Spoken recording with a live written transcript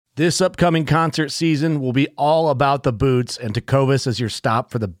This upcoming concert season will be all about the boots, and Tecovas is your stop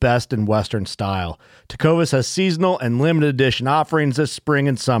for the best in Western style. Tecovas has seasonal and limited edition offerings this spring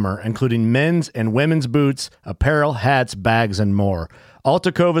and summer, including men's and women's boots, apparel, hats, bags, and more. All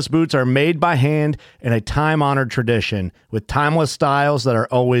Tecovas boots are made by hand in a time-honored tradition with timeless styles that are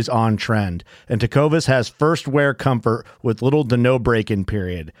always on trend. And Tecovas has first wear comfort with little to no break-in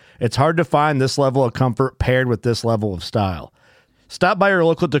period. It's hard to find this level of comfort paired with this level of style. Stop by your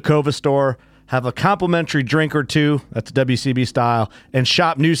local Tecovas store, have a complimentary drink or two, that's WCB style, and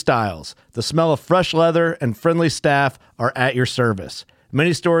shop new styles. The smell of fresh leather and friendly staff are at your service.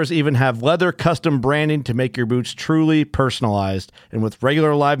 Many stores even have leather custom branding to make your boots truly personalized. And with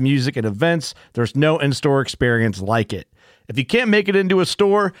regular live music and events, there's no in-store experience like it. If you can't make it into a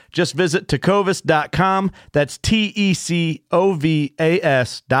store, just visit tecovas.com. That's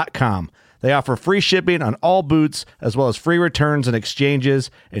TECOVAS.com. They offer free shipping on all boots, as well as free returns and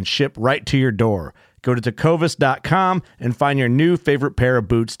exchanges, and ship right to your door. Go to tecovas.com and find your new favorite pair of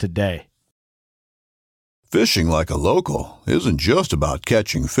boots today. Fishing like a local isn't just about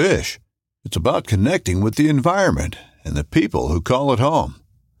catching fish. It's about connecting with the environment and the people who call it home.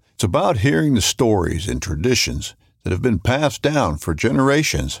 It's about hearing the stories and traditions that have been passed down for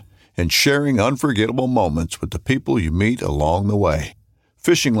generations and sharing unforgettable moments with the people you meet along the way.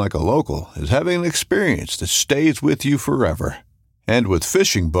 Fishing like a local is having an experience that stays with you forever. And with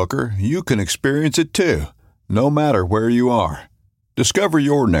Fishing Booker, you can experience it too, no matter where you are. Discover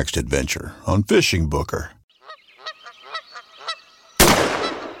your next adventure on Fishing Booker.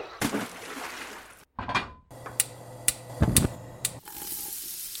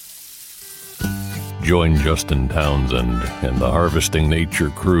 Join Justin Townsend and the Harvesting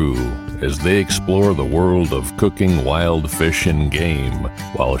Nature crew as they explore the world of cooking wild fish and game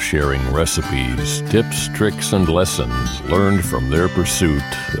while sharing recipes, tips, tricks, and lessons learned from their pursuit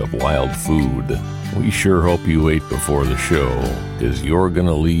of wild food. We sure hope you ate before the show, 'cause you're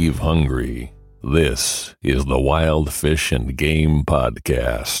gonna leave hungry. This is the Wild Fish and Game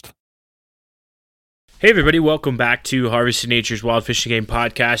Podcast. Hey everybody, welcome back to Harvesting Nature's Wild Fishing Game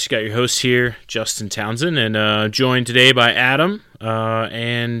Podcast. You got your host here, Justin Townsend, and joined today by Adam,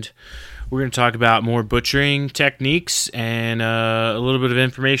 and we're going to talk about more butchering techniques and a little bit of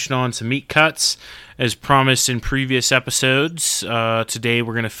information on some meat cuts. As promised in previous episodes, today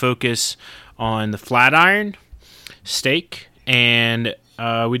we're going to focus on the flat iron steak, and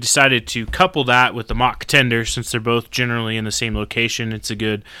we decided to couple that with the mock tender since they're both generally in the same location. It's a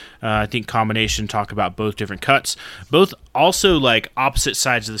good, I think, combination to talk about both different cuts. Both also like opposite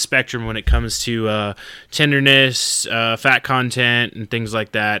sides of the spectrum when it comes to tenderness, fat content, and things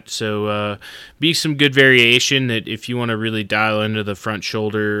like that. So be some good variation that if you want to really dial into the front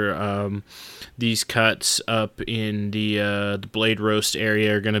shoulder, these cuts up in the blade roast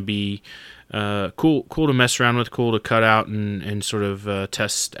area are going to be cool to mess around with, cool to cut out and sort of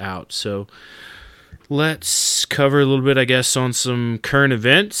test out. So let's cover a little bit, I guess, on some current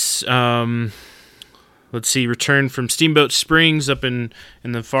events. Let's see, return from Steamboat Springs up in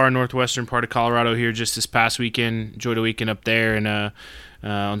the far northwestern part of Colorado here just this past weekend. Enjoyed a weekend up there, and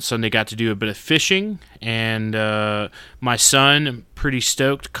on Sunday got to do a bit of fishing. And my son, pretty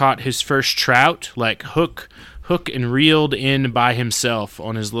stoked, caught his first trout, like hook and reeled in by himself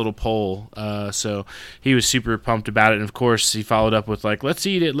on his little pole. So he was super pumped about it. And of course, he followed up with like, let's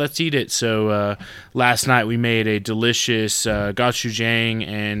eat it. So last night we made a delicious gochujang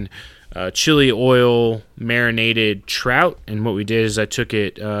and chili oil marinated trout. And what we did is I took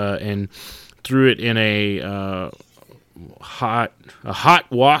it and threw it in a hot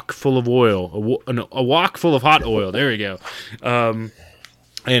wok full of oil, a wok full of hot oil. There we go.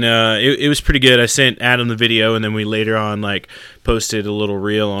 And it was pretty good. I sent Adam the video, and then we later on like posted a little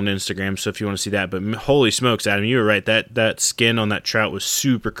reel on Instagram. So if you want to see that, but holy smokes, Adam, you were right. That skin on that trout was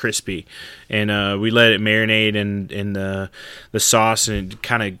super crispy, and we let it marinate in the sauce, and it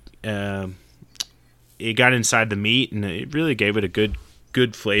kind of it got inside the meat, and it really gave it a good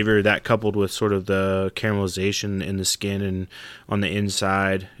flavor. That coupled with sort of the caramelization in the skin and on the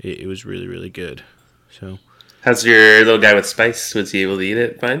inside, it was really, really good. So. How's your little guy with spice? Was he able to eat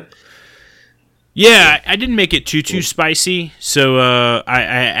it fine? Yeah, I didn't make it too spicy, so I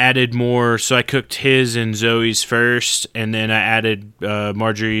added more. So I cooked his and Zoe's first, and then I added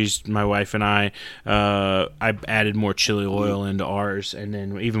Marjorie's, my wife, and I added more chili oil into ours, and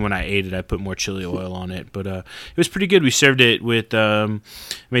then even when I ate it, I put more chili oil on it. But it was pretty good. We served it with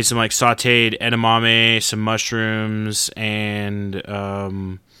made some like sautéed edamame, some mushrooms,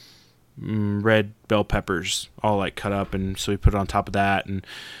 and red bell peppers, all like cut up, and so we put it on top of that. And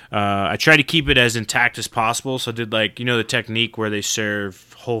I try to keep it as intact as possible. So I did like the technique where they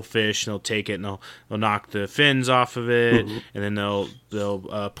serve whole fish and they'll take it and they'll knock the fins off of it, and then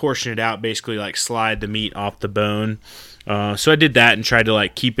they'll portion it out, basically like slide the meat off the bone. So I did that and tried to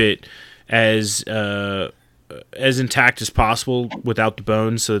like keep it as intact as possible without the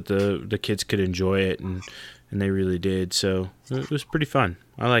bones, so that the kids could enjoy it, and they really did. So it was pretty fun.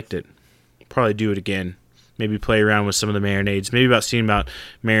 I liked it. Probably do it again. Maybe play around with some of the marinades. Maybe seeing about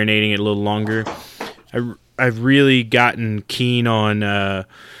marinating it a little longer. I've really gotten keen on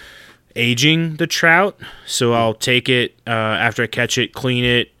aging the trout. So I'll take it after I catch it, clean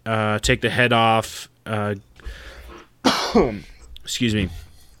it, take the head off. Excuse me.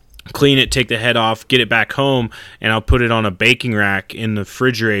 Clean it, take the head off, get it back home, and I'll put it on a baking rack in the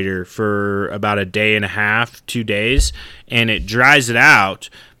refrigerator for about a day and a half, 2 days, and it dries it out,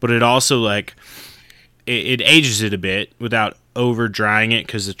 but it also like it ages it a bit without over drying it,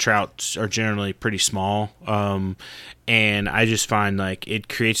 because the trouts are generally pretty small, and I just find like it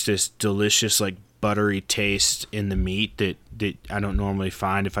creates this delicious like buttery taste in the meat that I don't normally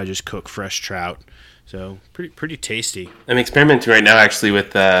find if I just cook fresh trout. So pretty tasty. I'm experimenting right now actually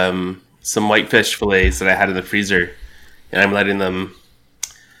with some whitefish fillets that I had in the freezer, and I'm letting them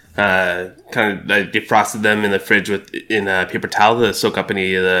I defrosted them in the fridge in a paper towel to soak up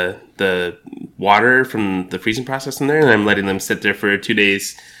any of the water from the freezing process in there, and I'm letting them sit there for 2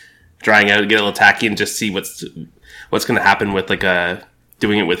 days, drying out, get a little tacky, and just see what's going to happen with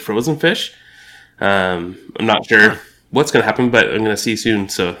doing it with frozen fish. I'm not sure what's going to happen, but I'm going to see soon,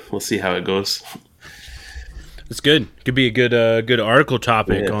 so we'll see how it goes. It's good. Could be a good article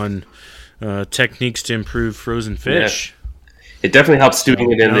topic on techniques to improve frozen fish. Yeah. It definitely helps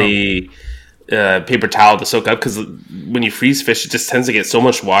stewing it in the paper towel to soak up, because when you freeze fish, it just tends to get so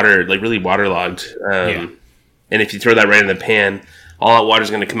much water, like really waterlogged. And if you throw that right in the pan, all that water is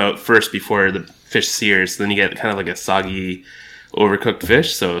going to come out first before the fish sears. Then you get kind of like a soggy, overcooked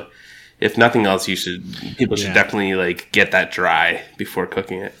fish. So if nothing else, people should definitely like get that dry before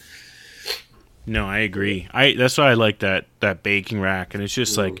cooking it. No, I agree. That's why I like that baking rack, and it's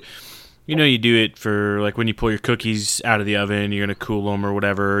just like, you do it for like when you pull your cookies out of the oven, you're gonna cool them or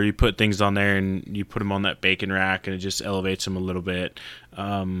whatever. Or you put things on there and you put them on that baking rack, and it just elevates them a little bit.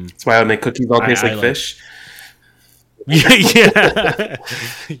 That's why I make cookies all taste like fish. Yeah.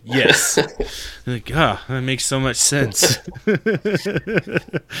 Yes. Like, that makes so much sense.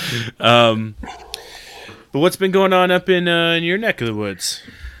 But what's been going on up in your neck of the woods?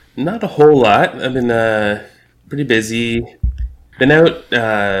 Not a whole lot. I've been pretty busy. Been out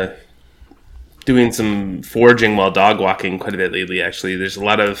doing some foraging while dog walking quite a bit lately, actually. There's a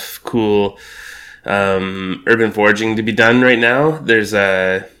lot of cool urban foraging to be done right now. There's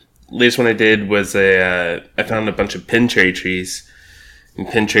latest one I did was I found a bunch of pin cherry trees. And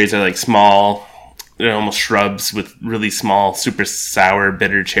pin cherries are like small, they're almost shrubs with really small, super sour,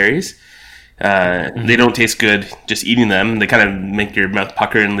 bitter cherries. They don't taste good just eating them. They kind of make your mouth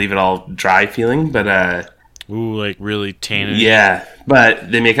pucker and leave it all dry feeling, but like really tannin. Yeah,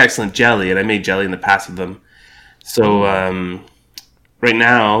 but they make excellent jelly, and I made jelly in the past with them. So right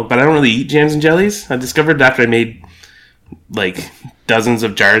now, but I don't really eat jams and jellies. I discovered after I made like dozens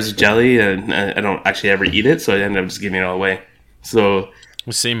of jars of jelly, and I don't actually ever eat it, so I ended up just giving it all away. So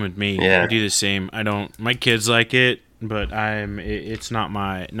the same with me. Yeah. I do the same. I don't. My kids like it, but it's not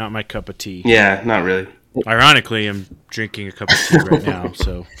my cup of tea. Yeah, not really. Ironically, I'm drinking a cup of tea right now.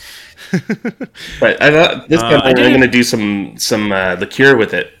 So, but I thought this time I'm going to do some liqueur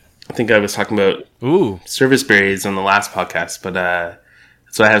with it. I think I was talking about service berries on the last podcast, but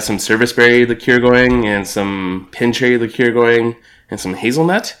so I have some service berry liqueur going, and some pin cherry liqueur going, and some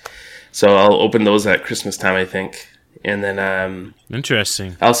hazelnut. So I'll open those at Christmas time, I think. And then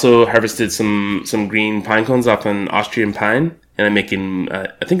interesting. I also harvested some green pine cones off an Austrian pine, and I'm making I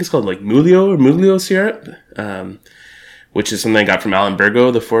think it's called like Muglio syrup, which is something I got from Alan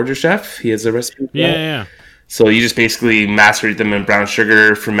Burgo, the forager chef. He has a recipe. Yeah. So you just basically macerate them in brown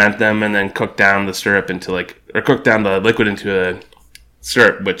sugar, ferment them, and then cook down the syrup cook down the liquid into a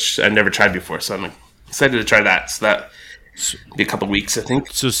syrup, which I've never tried before. So I'm excited to try that. So that be a couple weeks, I think.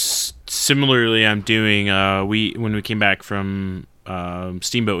 So similarly, I'm doing. When we came back from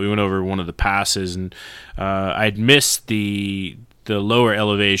Steamboat, we went over one of the passes, and I'd missed the lower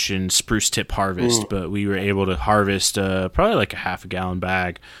elevation spruce tip harvest, but we were able to harvest probably like a half a gallon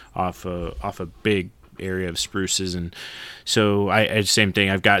bag off a big area of spruces. And so I same thing.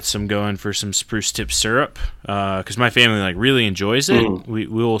 I've got some going for some spruce tip syrup because my family like really enjoys it. We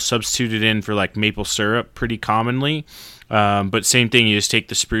will substitute it in for like maple syrup pretty commonly. But same thing, you just take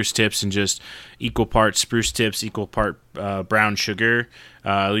the spruce tips and just equal parts spruce tips, equal part brown sugar.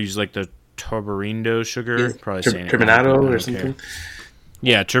 I'll use like the Turbinado sugar. Probably saying Turbinado or something.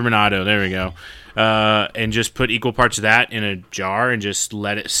 Yeah, Turbinado. There we go. And just put equal parts of that in a jar and just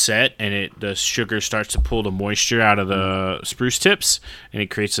let it set, and the sugar starts to pull the moisture out of the spruce tips, and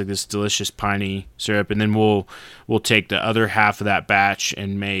it creates like this delicious piney syrup. And then we'll take the other half of that batch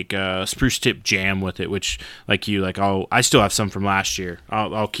and make spruce tip jam with it, which I still have some from last year.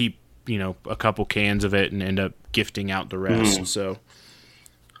 I'll keep a couple cans of it and end up gifting out the rest. So.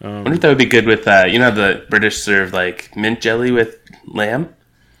 I wonder if that would be good with the British serve like mint jelly with lamb.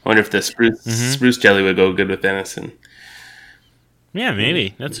 I wonder if the spruce jelly would go good with venison. Yeah,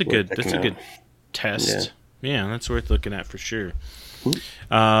 maybe that's a good test. Yeah, that's worth looking at for sure.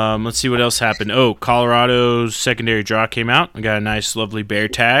 Let's see what else happened. Oh, Colorado's secondary draw came out. I got a nice, lovely bear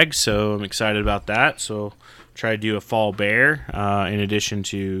tag, so I'm excited about that. So try to do a fall bear in addition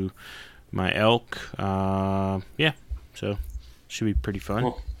to my elk. So should be pretty fun.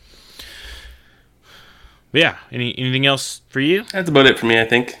 Cool. Yeah. Anything else for you? That's about it for me, I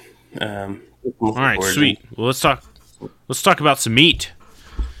think. All right, sweet. Well, let's talk about some meat.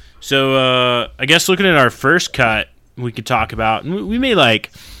 So, I guess looking at our first cut, we could talk about. We may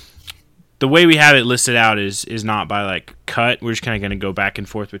the way we have it listed out is not by like cut. We're just kind of going to go back and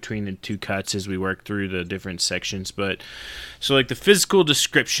forth between the two cuts as we work through the different sections. But so like the physical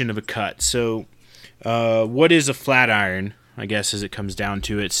description of a cut. So, what is a flat iron? I guess as it comes down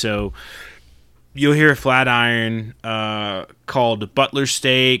to it. So. You'll hear a flat iron called a butler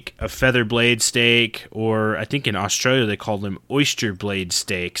steak, a feather blade steak, or I think in Australia they call them oyster blade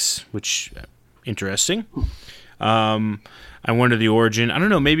steaks, which interesting. I wonder the origin. I don't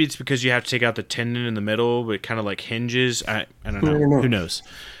know. Maybe it's because you have to take out the tendon in the middle, but it kind of like hinges. I don't know. Who knows?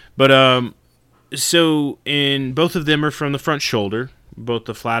 But so in both of them are from the front shoulder. Both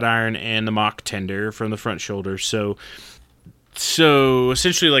the flat iron and the mock tender are from the front shoulder. So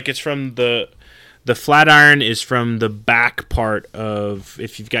essentially, like it's from the flat iron is from the back part of,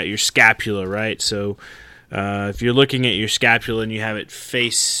 if you've got your scapula, right? So if you're looking at your scapula and you have it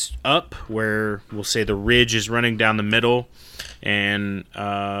face up, where we'll say the ridge is running down the middle, and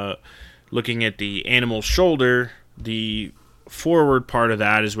looking at the animal's shoulder, the forward part of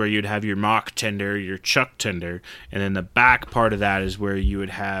that is where you'd have your mock tender, your chuck tender, and then the back part of that is where you would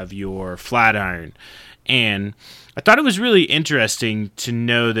have your flat iron. And I thought it was really interesting to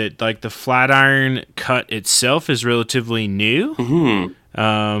know that like the flat iron cut itself is relatively new.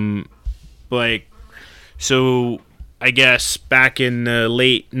 Mm-hmm. So I guess back in the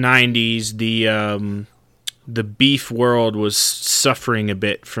late 90s, the beef world was suffering a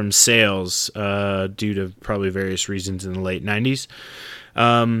bit from sales due to probably various reasons in the late 90s.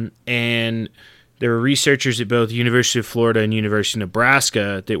 And there were researchers at both University of Florida and University of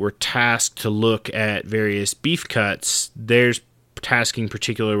Nebraska that were tasked to look at various beef cuts. Their task in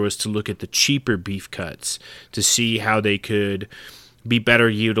particular was to look at the cheaper beef cuts to see how they could be better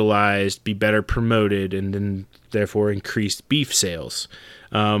utilized, be better promoted, and then therefore increase beef sales.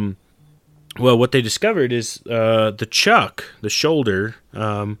 Well, what they discovered is the chuck, the shoulder.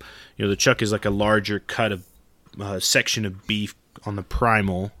 The chuck is like a larger cut of section of beef on the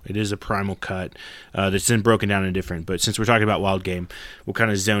primal. It is a primal cut that's then broken down in different. But since we're talking about wild game, we'll kind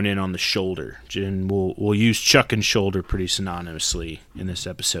of zone in on the shoulder, and we'll use chuck and shoulder pretty synonymously in this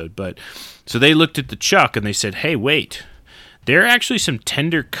episode. But so they looked at the chuck and they said, "Hey, wait, there are actually some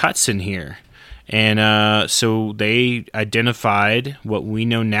tender cuts in here." And so they identified what we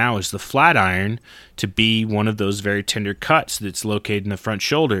know now as the flat iron to be one of those very tender cuts that's located in the front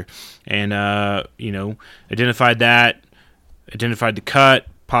shoulder. And, identified the cut,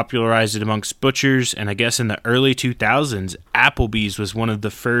 popularized it amongst butchers. And I guess in the early 2000s, Applebee's was one of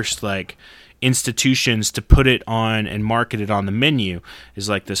the first, institutions to put it on and market it on the menu, is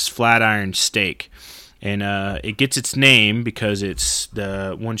like this flat iron steak. And it gets its name because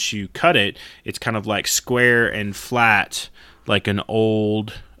once you cut it, it's kind of like square and flat, like an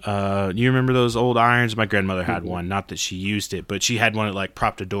old. You remember those old irons? My grandmother had one. Not that she used it, but she had one that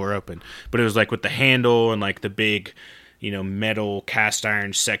propped a door open. But it was with the handle and the big, metal cast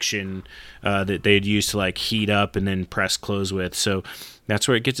iron section that they'd use to heat up and then press close with. So that's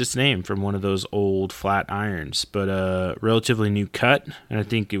where it gets its name, from one of those old flat irons. But relatively new cut, and I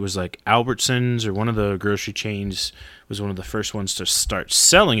think it was Albertsons or one of the grocery chains was one of the first ones to start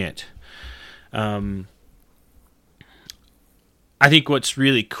selling it. I think what's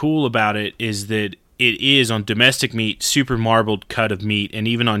really cool about it is that it is on domestic meat, super marbled cut of meat, and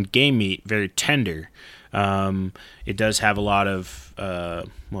even on game meat, very tender. It does have a lot of,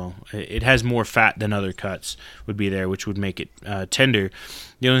 it has more fat than other cuts would be there, which would make it tender.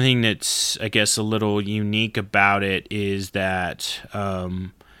 The only thing that's, I guess, a little unique about it is that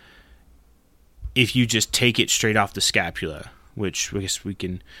if you just take it straight off the scapula, which I guess we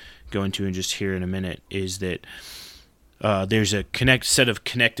can go into in just here in a minute, is that there's a set of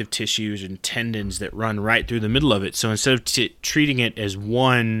connective tissues and tendons that run right through the middle of it. So instead of treating it as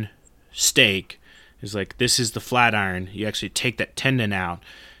one steak, it's like this is the flat iron, you actually take that tendon out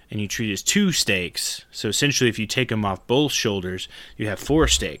and you treat it as 2 steaks. So essentially, if you take them off both shoulders, you have 4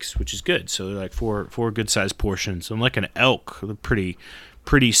 steaks, which is good. So they're like four good-sized portions. So like an elk,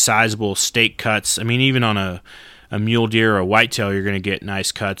 pretty sizable steak cuts. I mean, even on a mule deer or a whitetail, you're going to get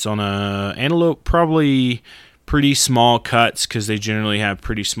nice cuts. On a antelope, probably pretty small cuts because they generally have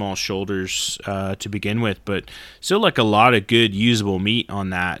pretty small shoulders to begin with. But still like a lot of good usable meat on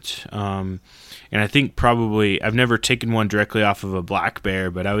that. And I think probably, I've never taken one directly off of a black bear,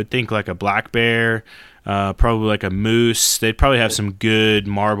 but I would think like a black bear, probably like a moose. They'd probably have some good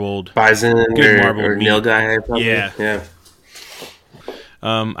marbled bison or meat. nilgai. Probably. Yeah.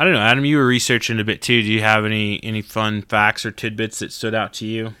 I don't know, Adam. You were researching a bit too. Do you have any fun facts or tidbits that stood out to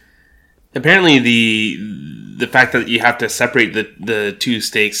you? Apparently, the fact that you have to separate the 2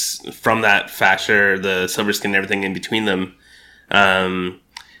 steaks from that fascia, the silver skin, and everything in between them.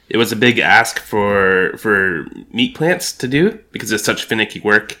 It was a big ask for meat plants to do because it's such finicky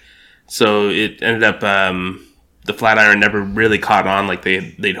work. So it ended up the flat iron never really caught on like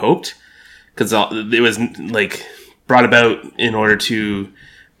they'd hoped, because it was like brought about in order to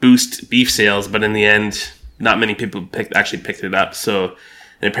boost beef sales, but in the end, not many people actually picked it up. So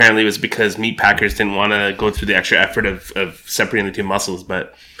and apparently it was because meat packers didn't want to go through the extra effort of separating the 2 muscles,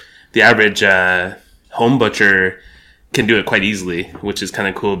 but the average home butcher can do it quite easily, which is kind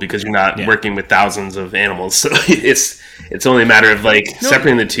of cool because you're not working with thousands of animals. So it's only a matter of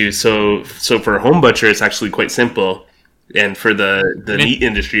separating the 2. So for a home butcher, it's actually quite simple. And for the meat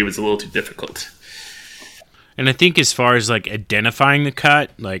industry, it was a little too difficult. And I think as far as like identifying the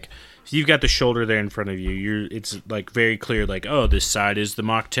cut, like if you've got the shoulder there in front of you, it's like very clear, like, oh, this side is the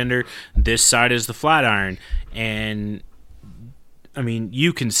mock tender, this side is the flat iron. And I mean,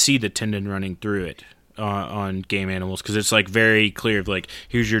 you can see the tendon running through it. On game animals, because it's like very clear of like,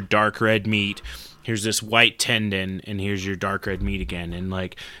 here's your dark red meat, here's this white tendon, and here's your dark red meat again. And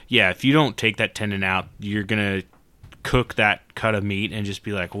like, yeah, if you don't take that tendon out, you're gonna cook that cut of meat and just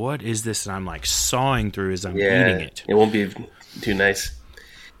be like, what is this? And I'm like sawing through as I'm eating it. It won't be too nice.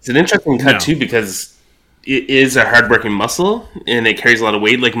 It's an interesting cut too, because it is a hard-working muscle and it carries a lot of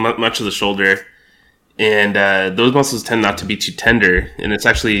weight, like much of the shoulder, and those muscles tend not to be too tender, and it's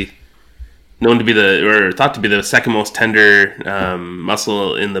actually known to be thought to be the second most tender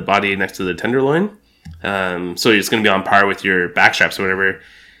muscle in the body next to the tenderloin. So it's going to be on par with your back straps or whatever.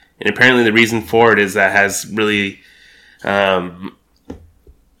 And apparently the reason for it is that it has really thin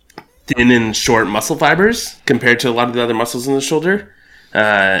and short muscle fibers compared to a lot of the other muscles in the shoulder.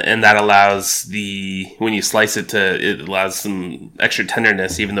 And that allows when you slice it allows some extra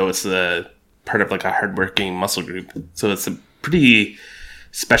tenderness, even though it's part of like a hardworking muscle group. So it's a pretty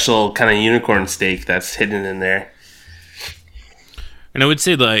special kind of unicorn steak that's hidden in there. And I would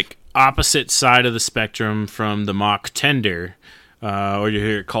say like opposite side of the spectrum from the mock tender, or you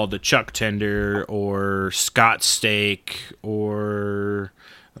hear it called the chuck tender or Scott steak or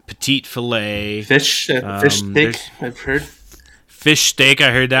a petite filet. Fish steak, I've heard. Fish steak,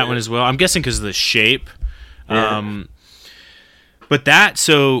 I heard that one as well. I'm guessing because of the shape. Yeah. But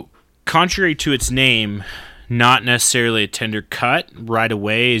so contrary to its name, not necessarily a tender cut right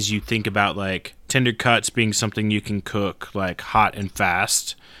away, as you think about like tender cuts being something you can cook like hot and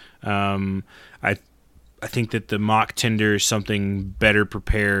fast. I think that the mock tender is something better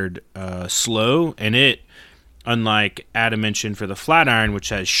prepared slow, and it, unlike Adam mentioned for the flat iron, which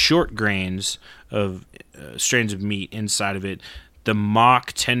has short grains of strands of meat inside of it, the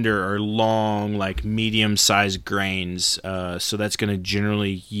mock tender are long, like medium-sized grains, so that's going to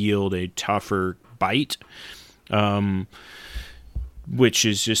generally yield a tougher bite. Which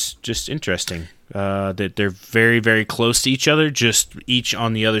is just interesting. That they're very, very close to each other, just each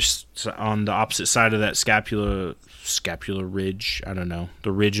on the opposite side of that scapula ridge. I don't know,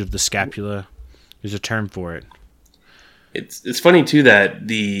 the ridge of the scapula. There's a term for it. It's funny too that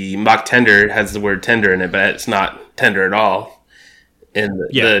the mock tender has the word tender in it, but it's not tender at all. And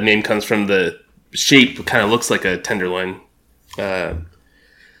the name comes from the shape, kind of looks like a tenderloin.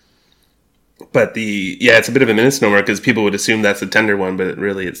 But it's a bit of a misnomer because people would assume that's a tender one, but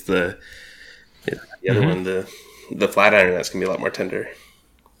really it's the The other one, the flat iron, that's going to be a lot more tender.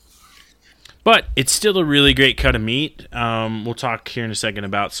 But it's still a really great cut of meat. We'll talk here in a second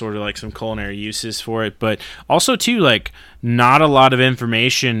about sort of like some culinary uses for it. But also, too, like not a lot of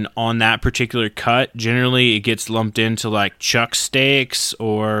information on that particular cut. Generally, it gets lumped into like chuck steaks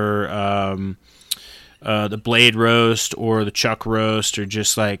or the blade roast or the chuck roast, or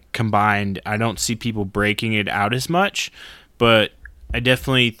just like combined. I don't see people breaking it out as much. But I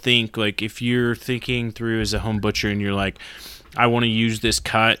definitely think like if you're thinking through as a home butcher and you're like, I want to use this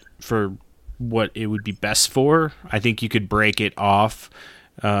cut for what it would be best for, I think you could break it off.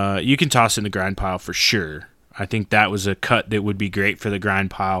 You can toss in the grind pile for sure. I think that was a cut that would be great for the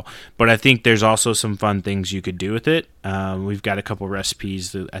grind pile, but I think there's also some fun things you could do with it. We've got a couple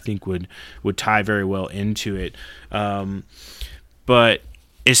recipes that I think would tie very well into it. But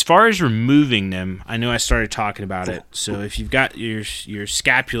as far as removing them, I know I started talking about it. So if you've got your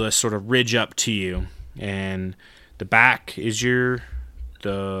scapula sort of ridge up to you, and the back is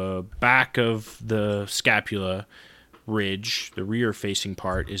the back of the scapula ridge, the rear facing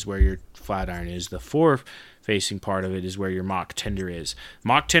part is where your flat iron is. The fore facing part of it is where your mock tender is.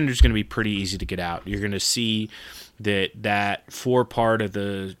 Mock tender is going to be pretty easy to get out. You're going to see that fore part of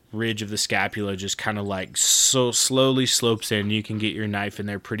the ridge of the scapula just kind of like so slowly slopes in. You can get your knife in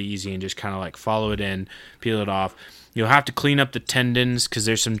there pretty easy and just kind of like follow it in, peel it off. You'll have to clean up the tendons because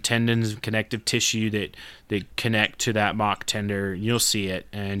there's some tendons and connective tissue that connect to that mock tender. You'll see it,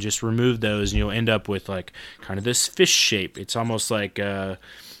 and just remove those, and you'll end up with like kind of this fish shape. It's almost like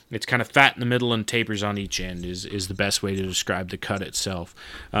it's kind of fat in the middle and tapers on each end is the best way to describe the cut itself.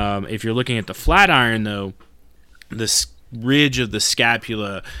 If you're looking at the flat iron, though, this ridge of the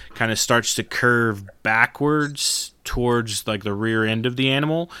scapula kind of starts to curve backwards towards like the rear end of the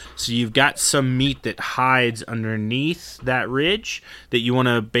animal. So you've got some meat that hides underneath that ridge that you want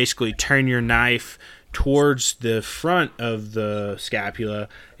to basically turn your knife towards the front of the scapula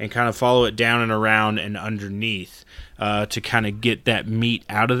and kind of follow it down and around and underneath to kind of get that meat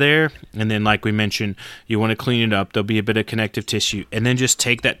out of there. And then, like we mentioned, you want to clean it up. There'll be a bit of connective tissue, and then just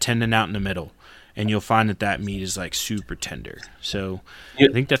take that tendon out in the middle, and you'll find that meat is like super tender. So I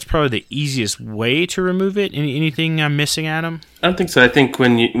think that's probably the easiest way to remove it. Anything I'm missing, Adam? I don't think so. I think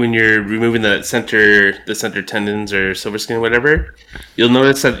when you're removing the center tendons or silver skin, whatever, you'll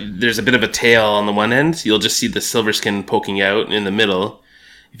notice that there's a bit of a tail on the one end. You'll just see the silver skin poking out in the middle.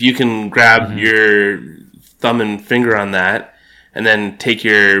 If you can grab your thumb and finger on that, and then take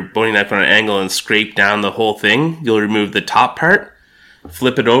your boning knife on an angle and scrape down the whole thing, you'll remove the top part,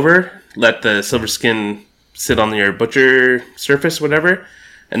 flip it over, let the silver skin sit on your butcher surface, whatever,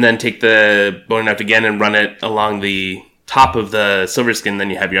 and then take the boning knife again and run it along the top of the silver skin,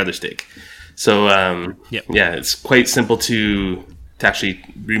 then you have your other steak. So, yeah, it's quite simple to actually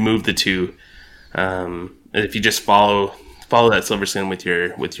remove the two. If you just follow that silver skin with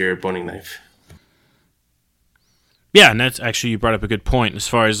your boning knife. Yeah, and that's actually, you brought up a good point as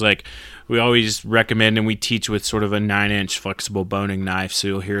far as like, we always recommend and we teach with sort of a 9-inch flexible boning knife. So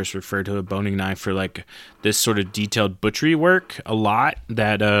you'll hear us refer to a boning knife for like this sort of detailed butchery work a lot.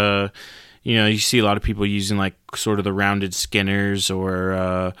 That you see a lot of people using like sort of the rounded skinners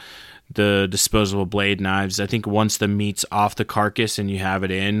or the disposable blade knives. I think once the meat's off the carcass and you have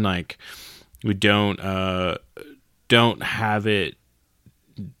it in, like we don't have it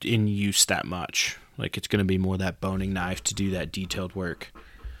in use that much. Like it's going to be more that boning knife to do that detailed work.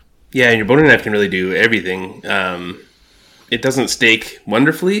 Yeah, and your boning knife can really do everything. It doesn't steak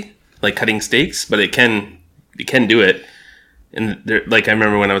wonderfully, like cutting steaks, but it can do it. And there, like I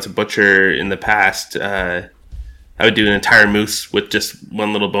remember when I was a butcher in the past, I would do an entire moose with just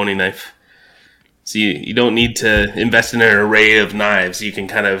one little boning knife. So you don't need to invest in an array of knives. You can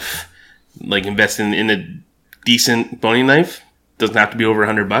kind of like invest in a decent boning knife. Doesn't have to be over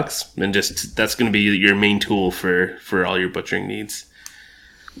 $100, and just that's going to be your main tool for all your butchering needs.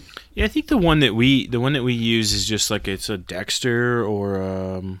 Yeah, I think the one that we use is just like it's a Dexter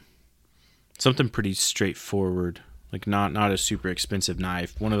or something pretty straightforward, like not a super expensive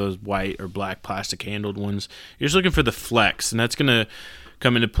knife. One of those white or black plastic handled ones. You're just looking for the flex, and that's gonna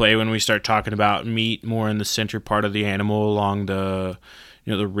come into play when we start talking about meat more in the center part of the animal, along the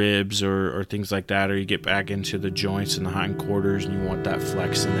the ribs or things like that, or you get back into the joints and the hindquarters, and you want that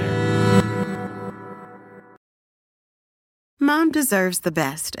flex in there. Mom Mom deserves the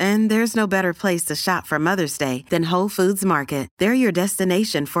best, and there's no better place to shop for Mother's Day than Whole Foods Market. They're your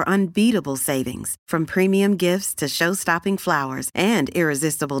destination for unbeatable savings, from premium gifts to show-stopping flowers and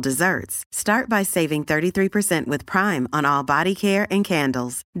irresistible desserts. Start by saving 33% with Prime on all body care and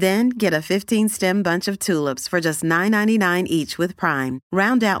candles. Then get a 15-stem bunch of tulips for just $9.99 each with Prime.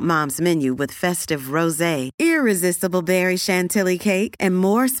 Round out Mom's menu with festive rosé, irresistible berry chantilly cake, and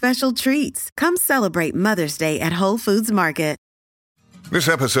more special treats. Come celebrate Mother's Day at Whole Foods Market. This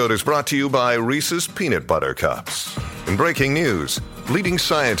episode is brought to you by Reese's Peanut Butter Cups. In breaking news, leading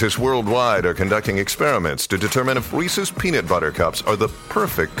scientists worldwide are conducting experiments to determine if Reese's Peanut Butter Cups are the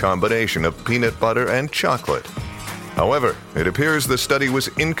perfect combination of peanut butter and chocolate. However, it appears the study was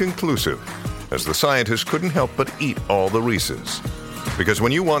inconclusive, as the scientists couldn't help but eat all the Reese's. Because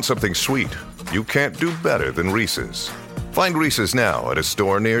when you want something sweet, you can't do better than Reese's. Find Reese's now at a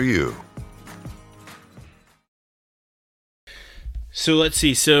store near you. So let's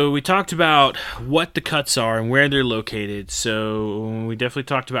see. So we talked about what the cuts are and where they're located. So we definitely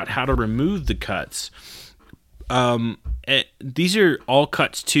talked about how to remove the cuts. These are all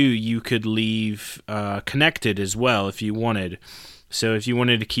cuts too. You could leave connected as well if you wanted. So if you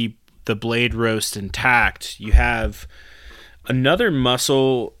wanted to keep the blade roast intact, you have another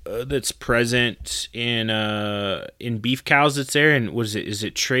muscle that's present in beef cows that's there, and what is it? Is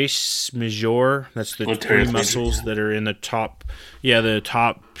it tres major? That's the three muscles that are in the top. Yeah, the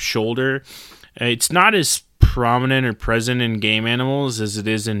top shoulder. It's not as prominent or present in game animals as it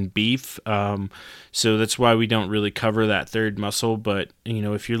is in beef. So that's why we don't really cover that third muscle. But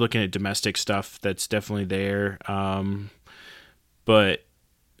if you're looking at domestic stuff, that's definitely there. But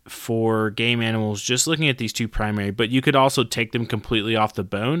for game animals, just looking at these two primary, but you could also take them completely off the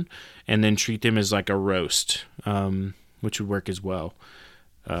bone and then treat them as like a roast, which would work as well.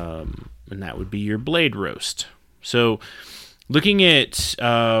 And that would be your blade roast. So looking at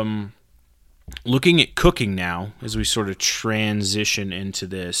cooking now, as we sort of transition into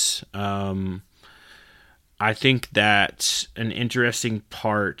this, I think that an interesting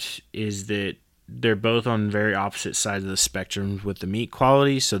part is that they're both on very opposite sides of the spectrum with the meat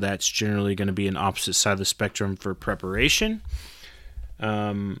quality, so that's generally going to be an opposite side of the spectrum for preparation.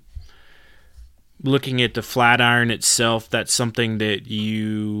 Looking at the flat iron itself, that's something that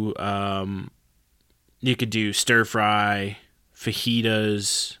you could do stir fry,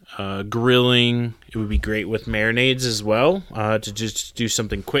 fajitas, grilling. It would be great with marinades as well, to just do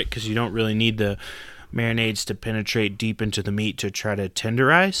something quick because you don't really need the marinades to penetrate deep into the meat to try to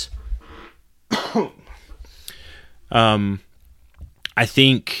tenderize. I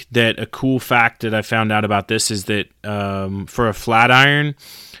think that a cool fact that I found out about this is that for a flat iron,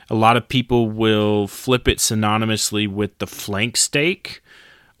 a lot of people will flip it synonymously with the flank steak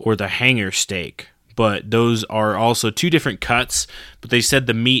or the hanger steak. But those are also two different cuts. But they said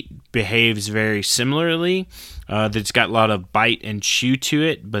the meat behaves very similarly. That it's got a lot of bite and chew to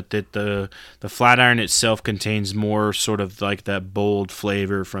it, but that the flat iron itself contains more sort of like that bold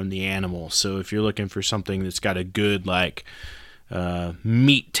flavor from the animal. So if you're looking for something that's got a good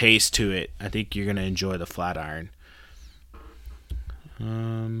meat taste to it, I think you're going to enjoy the flat iron.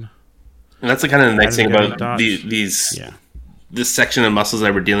 And that's the kind of nice thing about this section of muscles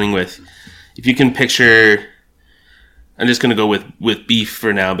that we're dealing with. If you can picture, I'm just going to go with beef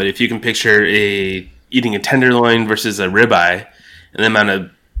for now, but if you can picture eating a tenderloin versus a ribeye, and the amount of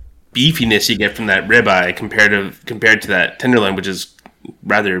beefiness you get from that ribeye compared to that tenderloin, which is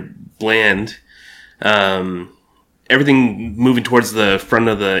rather bland, everything moving towards the front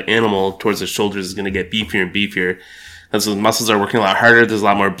of the animal, towards the shoulders, is going to get beefier and beefier. As the muscles are working a lot harder, there's a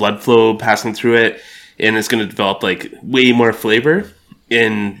lot more blood flow passing through it, and it's going to develop way more flavor.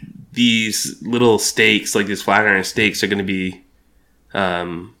 And these little steaks, like these flat iron steaks, are going to be,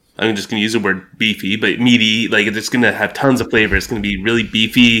 I'm just going to use the word beefy, but meaty. It's going to have tons of flavor. It's going to be really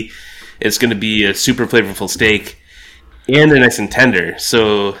beefy. It's going to be a super flavorful steak, and they're nice and tender.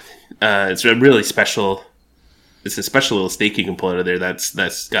 So it's a really special. It's a special little steak you can pull out of there.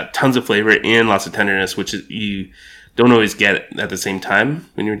 That's got tons of flavor and lots of tenderness, which you don't always get at the same time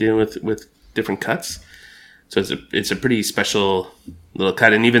when you're dealing with different cuts. So it's a pretty special little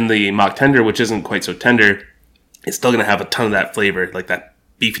cut, and even the mock tender, which isn't quite so tender, it's still going to have a ton of that flavor, like that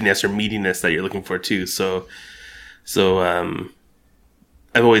beefiness or meatiness that you're looking for too. So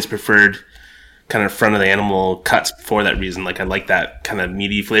I've always preferred kind of front of the animal cuts for that reason. I like that kind of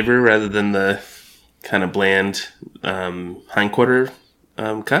meaty flavor rather than the kind of bland hindquarter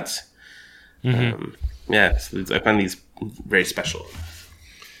cuts. Mm-hmm. So I find these very special.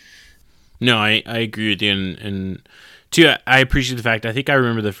 No, I agree with you, and Too, I appreciate the fact. I think I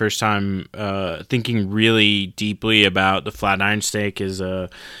remember the first time thinking really deeply about the flat iron steak is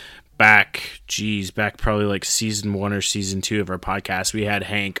back probably like season 1 or season 2 of our podcast. We had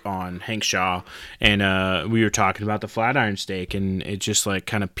Hank Shaw, and we were talking about the flat iron steak, and it just like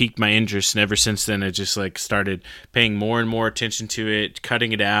kind of piqued my interest. And ever since then, I just like started paying more and more attention to it,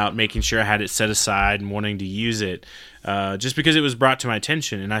 cutting it out, making sure I had it set aside, and wanting to use it, just because it was brought to my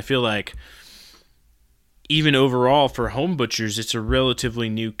attention. And I feel like, even overall for home butchers, it's a relatively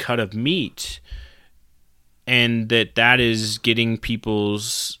new cut of meat, and that is getting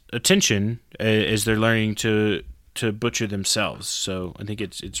people's attention as they're learning to butcher themselves. So I think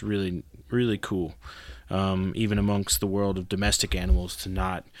it's really, really cool, even amongst the world of domestic animals, to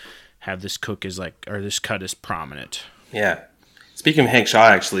not have this cut as prominent. Yeah. Speaking of Hank Shaw,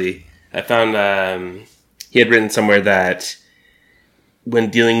 actually, I found he had written somewhere that when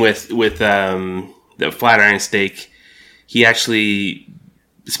dealing with the flat iron steak, he actually,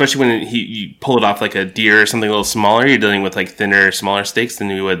 especially when you pull it off like a deer or something a little smaller, you're dealing with like thinner, smaller steaks than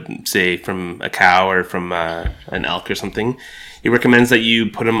you would say from a cow or from an elk or something. He recommends that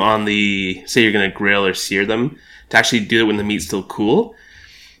you put them on say you're going to grill or sear them, to actually do it when the meat's still cool.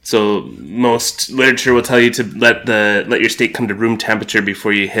 So most literature will tell you to let your steak come to room temperature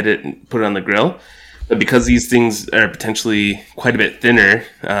before you hit it and put it on the grill. But because these things are potentially quite a bit thinner,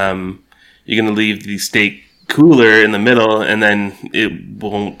 you're going to leave the steak cooler in the middle, and then it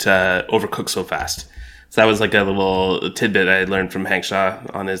won't overcook so fast. So that was like a little tidbit I learned from Hank Shaw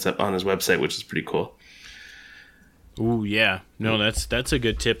on his website, which is pretty cool. Ooh, yeah. No, that's a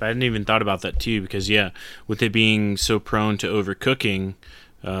good tip. I hadn't even thought about that too, because with it being so prone to overcooking,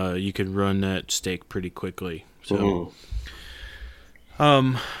 you could run that steak pretty quickly. So,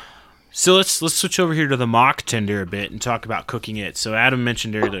 So let's switch over here to the mock tender a bit and talk about cooking it. So Adam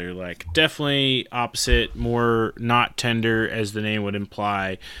mentioned earlier, like, definitely opposite, more not tender as the name would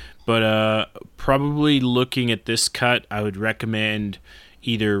imply, but probably looking at this cut, I would recommend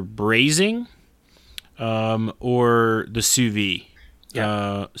either braising or the sous vide.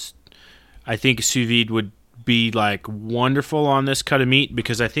 Yeah. I think sous vide would be like wonderful on this cut of meat,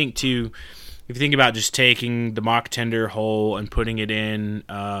 because I think too, if you think about just taking the mock tender whole and putting it in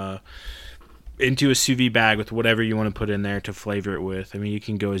into a sous vide bag with whatever you want to put in there to flavor it with. I mean, you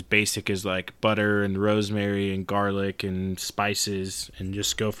can go as basic as like butter and rosemary and garlic and spices and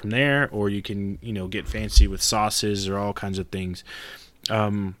just go from there, or you can, get fancy with sauces or all kinds of things.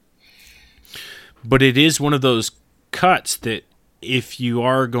 But it is one of those cuts that, if you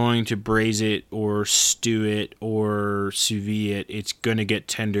are going to braise it or stew it or sous vide it, it's going to get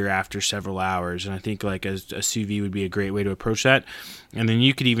tender after several hours. And I think like a sous vide would be a great way to approach that. And then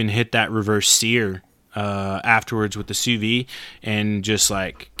you could even hit that reverse sear afterwards with the sous vide, and just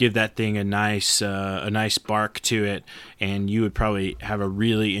like give that thing a nice bark to it, and you would probably have a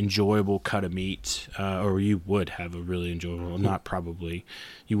really enjoyable cut of meat, or you would have a really enjoyable, not probably,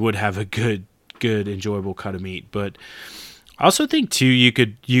 you would have a good enjoyable cut of meat. But I also think too, you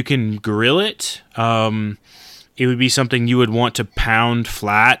can grill it. It would be something you would want to pound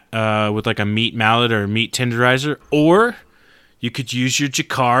flat with like a meat mallet or a meat tenderizer, or you could use your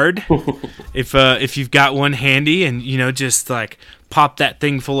Jacquard if you've got one handy, and just like pop that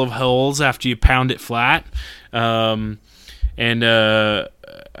thing full of holes after you pound it flat. I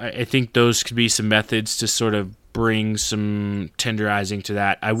think those could be some methods to sort of bring some tenderizing to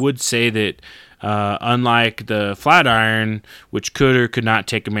that. I would say that unlike the flat iron, which could or could not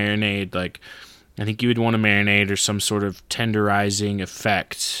take a marinade, like I think you would want a marinade or some sort of tenderizing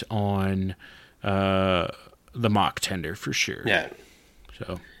effect on the mock tender for sure. Yeah.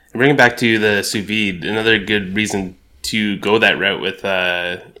 So bringing it back to the sous vide, another good reason to go that route with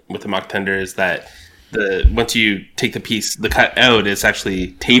the mock tender is that once you take the cut out, it's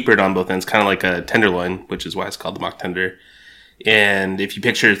actually tapered on both ends, kind of like a tenderloin, which is why it's called the mock tender. And if you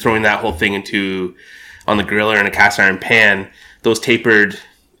picture throwing that whole thing on the grill or in a cast iron pan, those tapered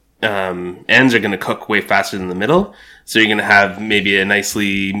ends are going to cook way faster than the middle. So you're going to have maybe a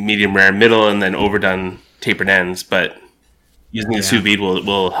nicely medium rare middle and then overdone tapered ends. But using the sous vide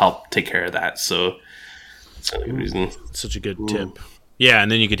will help take care of that. So that's another reason. Such a good tip. Yeah,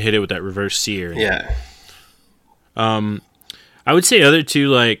 and then you could hit it with that reverse sear. Yeah. I would say other two,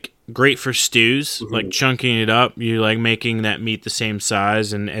 like, great for stews, like chunking it up. You like making that meat the same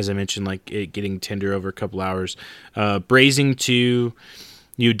size, and as I mentioned, like it getting tender over a couple hours. Braising too,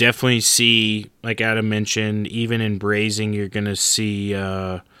 you definitely see, like Adam mentioned, even in braising, you're gonna see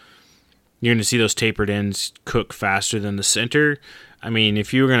those tapered ends cook faster than the center. I mean,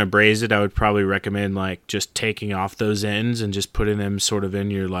 if you were gonna braise it, I would probably recommend like just taking off those ends and just putting them sort of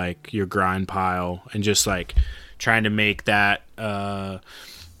in your grind pile, and just like trying to make that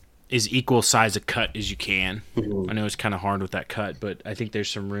as equal size a cut as you can. Mm-hmm. I know it's kind of hard with that cut, but I think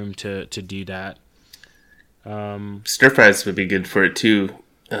there's some room to do that. Stir fries would be good for it too,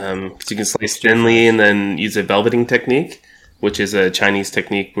 because you can slice thinly and then use a velveting technique, which is a Chinese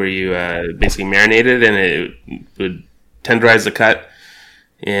technique where you basically marinate it and it would tenderize the cut,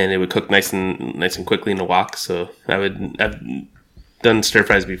 and it would cook nice and quickly in a wok. So I've done stir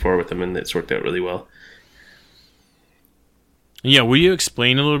fries before with them, and it's worked out really well. Yeah, will you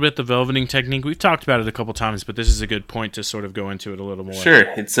explain a little bit the velveting technique? We've talked about it a couple times, but this is a good point to sort of go into it a little more. Sure.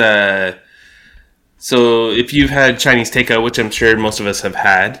 It's so if you've had Chinese takeout, which I'm sure most of us have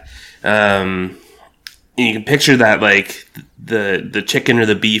had, you can picture that like the chicken or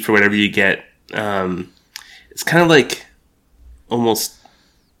the beef or whatever you get. It's kind of like almost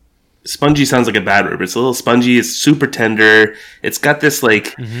spongy. Sounds like a bad word, but it's a little spongy. It's super tender. It's got this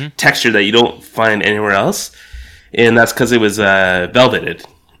like texture that you don't find anywhere else, and that's because it was velveted.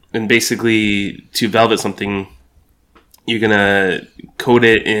 And basically, to velvet something, you're gonna coat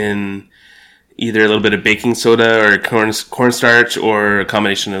it in either a little bit of baking soda or cornstarch, or a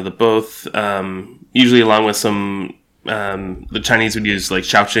combination of the both. Usually along with some, the Chinese would use like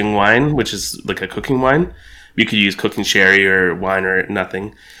Shaoxing wine, which is like a cooking wine. You could use cooking sherry or wine or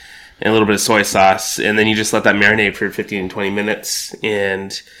nothing. And a little bit of soy sauce. And then you just let that marinate for 15 to 20 minutes.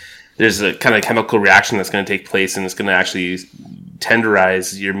 And there's a kind of chemical reaction that's going to take place, and it's going to actually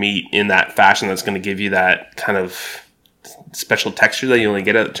tenderize your meat in that fashion that's going to give you that kind of special texture that you only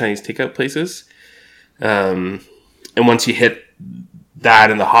get at Chinese takeout places. And once you hit that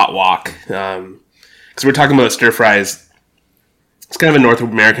in the hot wok, because we're talking about stir fries, it's kind of a North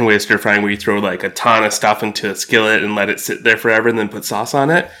American way of stir frying, where you throw like a ton of stuff into a skillet and let it sit there forever and then put sauce on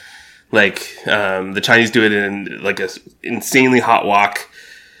it. Like the Chinese do it in like a insanely hot wok.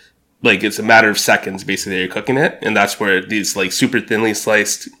 Like it's a matter of seconds basically you're cooking it, and that's where these like super thinly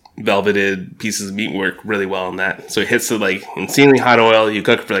sliced velveted pieces of meat work really well in that. So it hits the like insanely hot oil, you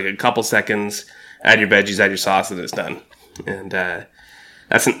cook it for like a couple seconds, add your veggies, add your sauce, and it's done. And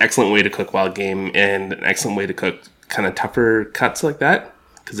that's an excellent way to cook wild game, and an excellent way to cook kind of tougher cuts like that,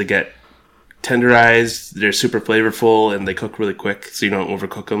 because they get tenderized, they're super flavorful, and they cook really quick, so you don't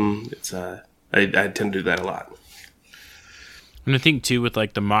overcook them. It's I tend to do that a lot. And I think too with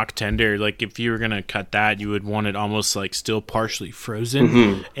like the mock tender, like if you were gonna cut that, you would want it almost like still partially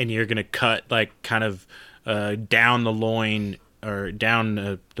frozen, and you're gonna cut like kind of down the loin or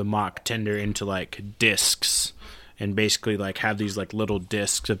down the mock tender into like discs, and basically like have these like little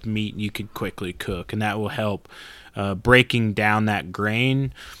discs of meat you could quickly cook, and that will help breaking down that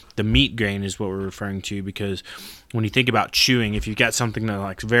grain. The meat grain is what we're referring to, because when you think about chewing, if you've got something that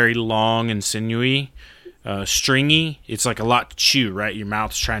like very long and sinewy, stringy, it's like a lot to chew, right? Your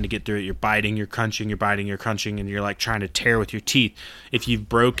mouth's trying to get through it. You're biting, you're crunching, you're biting, you're crunching, and you're like trying to tear with your teeth. If you've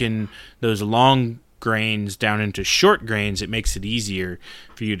broken those long grains down into short grains, it makes it easier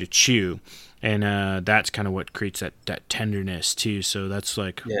for you to chew. And that's kind of what creates that tenderness too. So that's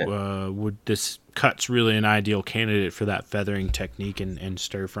like, would this cut's really an ideal candidate for that feathering technique and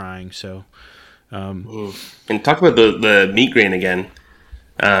stir frying. So, and talk about the meat grain again.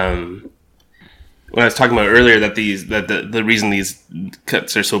 When I was talking about earlier that the reason these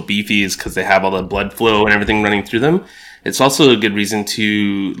cuts are so beefy is because they have all the blood flow and everything running through them. It's also a good reason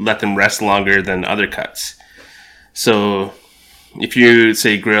to let them rest longer than other cuts. So if you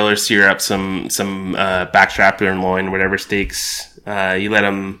say grill or sear up some backstrap or loin, whatever steaks, you let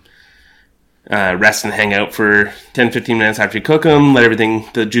them rest and hang out for 10-15 minutes after you cook them. Let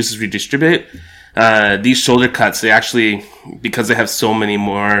the juices redistribute. These shoulder cuts, they actually, because they have so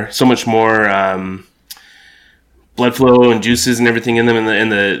much more blood flow and juices and everything in them,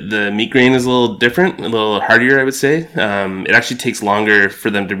 and the meat grain is a little different, a little hardier, I would say. It actually takes longer for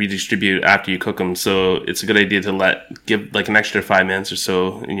them to redistribute after you cook them, so it's a good idea to give like an extra 5 minutes or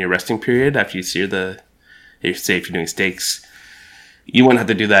so in your resting period after you sear if you're doing steaks. You won't have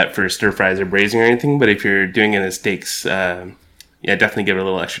to do that for stir fries or braising or anything, but if you're doing it as steaks, definitely give it a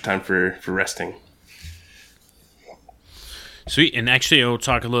little extra time for resting. Sweet. And actually, I'll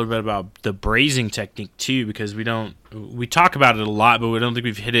talk a little bit about the braising technique too, because we talk about it a lot, but we don't think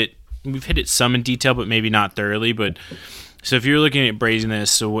we've hit it. We've hit it some in detail, but maybe not thoroughly. But so if you're looking at braising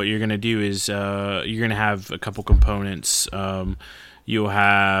this, so what you're going to do is you're going to have a couple components. You'll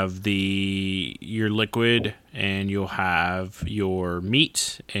have your liquid and you'll have your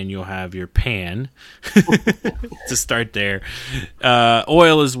meat, and you'll have your pan to start there.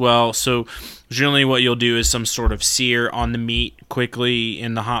 Oil as well. So generally what you'll do is some sort of sear on the meat quickly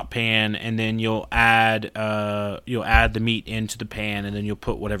in the hot pan, and then you'll add the meat into the pan, and then you'll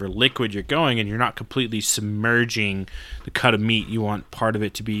put whatever liquid you're going, and you're not completely submerging the cut of meat. You want part of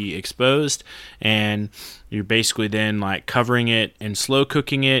it to be exposed, and you're basically then like covering it and slow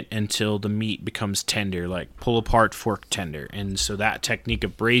cooking it until the meat becomes tender, like pull apart, fork tender. And so that technique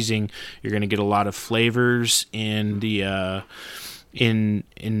of braising, you're going to get a lot of flavors in the in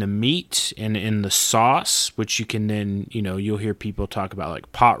the meat and in the sauce, which you can then, you'll hear people talk about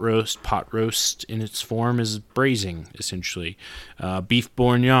like pot roast in its form is braising, essentially. Beef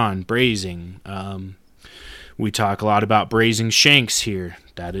bourguignon, braising. We talk a lot about braising shanks here.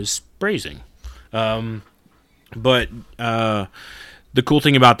 That is braising. But the cool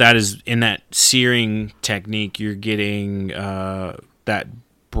thing about that is in that searing technique, you're getting that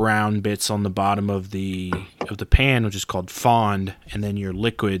brown bits on the bottom of the pan, which is called fond, and then your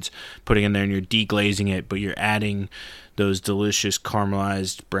liquids putting in there, and you're deglazing it, but you're adding those delicious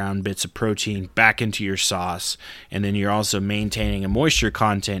caramelized brown bits of protein back into your sauce, and then you're also maintaining a moisture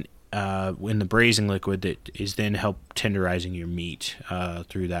content in the braising liquid that is then help tenderizing your meat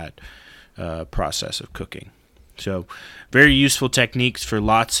through that process of cooking. So very useful techniques for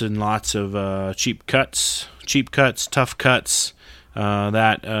lots and lots of cheap cuts, tough cuts.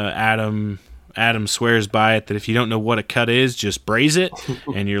 Adam swears by it, that if you don't know what a cut is, just braise it,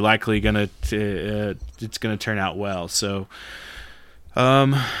 and you're likely it's gonna turn out well. So,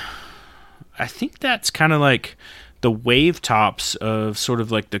 I think that's kind of like the wave tops of sort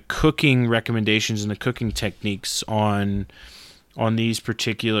of like the cooking recommendations and the cooking techniques on these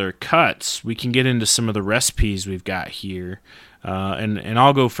particular cuts. We can get into some of the recipes we've got here, and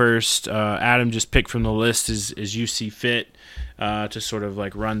I'll go first. Adam, just pick from the list as you see fit. To sort of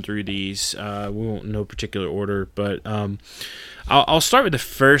like run through these. We won't in no particular order, but I'll start with the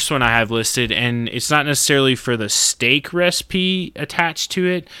first one I have listed, and it's not necessarily for the steak recipe attached to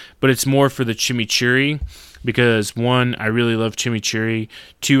it, but it's more for the chimichurri, because one, I really love chimichurri.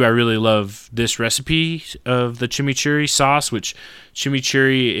 Two, I really love this recipe of the chimichurri sauce, which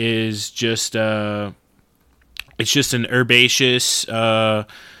chimichurri is just it's just an herbaceous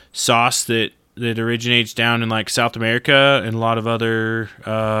sauce that originates down in like South America, and a lot of other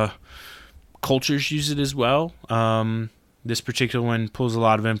cultures use it as well. This particular one pulls a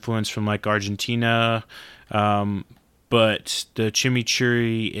lot of influence from like Argentina, but the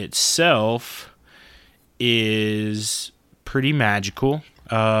chimichurri itself is pretty magical.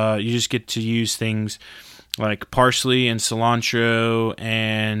 You just get to use things like parsley and cilantro,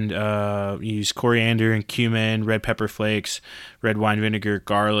 and use coriander and cumin, red pepper flakes, red wine vinegar,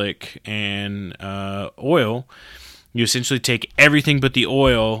 garlic, and oil. You essentially take everything but the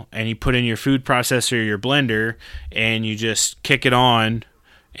oil, and you put in your food processor or your blender, and you just kick it on,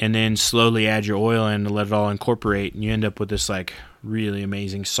 and then slowly add your oil in to let it all incorporate, and you end up with this like really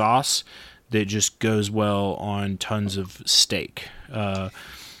amazing sauce that just goes well on tons of steak.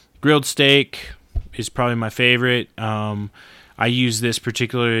 Grilled steak is probably my favorite. I use this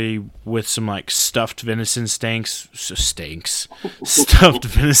particularly with some like stuffed venison stuffed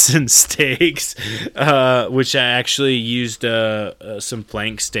venison steaks, which I actually used some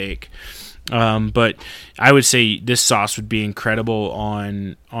flank steak. But I would say this sauce would be incredible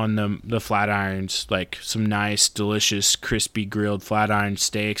on the flat irons, like some nice, delicious, crispy grilled flat iron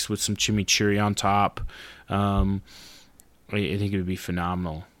steaks with some chimichurri on top. I think it would be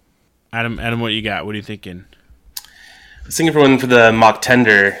phenomenal. Adam, what you got? What are you thinking? I was thinking for the mock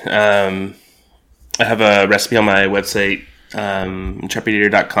tender. I have a recipe on my website,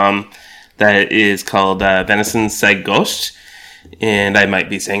 intrepideater.com, that is called venison sag gosht, and I might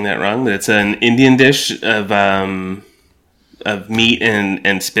be saying that wrong, but it's an Indian dish of meat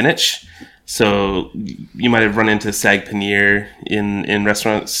and spinach. So you might have run into sag paneer in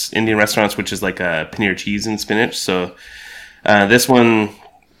restaurants, Indian restaurants, which is like a paneer cheese and spinach. So this one,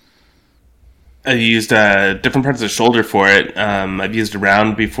 I've used different parts of the shoulder for it. I've used a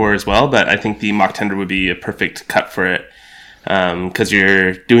round before as well, but I think the mock tender would be a perfect cut for it, because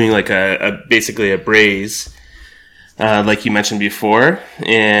you're doing like basically a braise, like you mentioned before,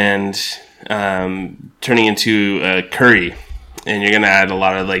 and turning into a curry. And you're gonna add a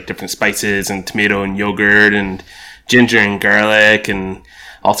lot of like different spices and tomato and yogurt and ginger and garlic and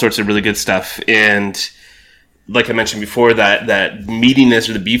all sorts of really good stuff. And like I mentioned before, that meatiness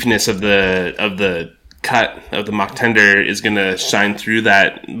or the beefiness of the cut of the mock tender is going to shine through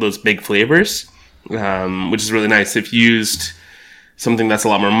those big flavors, which is really nice. If you used something that's a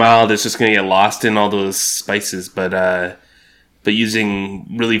lot more mild, it's just going to get lost in all those spices. But using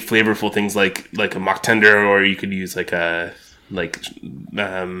really flavorful things like a mock tender, or you could use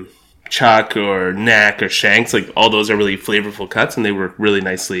chuck or neck or shanks, like all those are really flavorful cuts, and they work really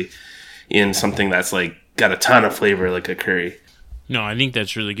nicely in something that's like got a ton of flavor, like a curry. No, I think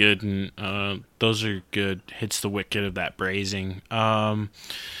that's really good, and those are good. Hits the wicket of that braising.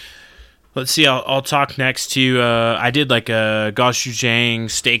 Let's see. I'll talk next to. I did like a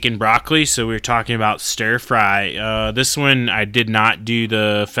gochujang steak and broccoli. So we were talking about stir fry. This one I did not do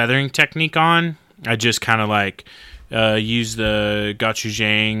the feathering technique on. I just kind of like use the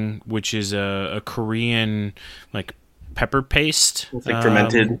gochujang, which is a Korean like pepper paste, it's like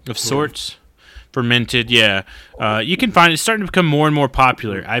fermented of sorts. Fermented, yeah. You can find it's starting to become more and more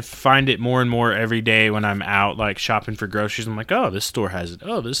popular. I find it more and more every day when I'm out like shopping for groceries. I'm like, oh, this store has it.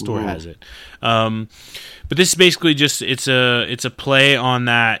 Oh, this store has it. But this is basically just it's a play on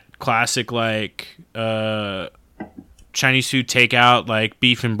that classic like Chinese food takeout like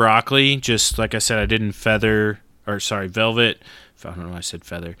beef and broccoli. Just like I said, I didn't velvet. I don't know why I said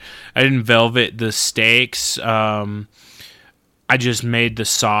feather. I didn't velvet the steaks. I just made the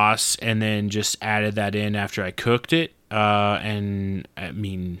sauce and then just added that in after I cooked it. And I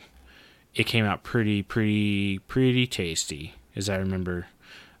mean, it came out pretty tasty, as I remember.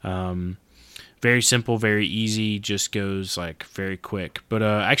 Very simple, very easy, just goes like very quick. But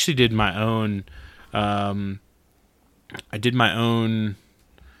I actually did my own. I did my own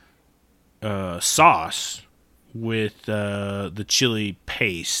sauce with the chili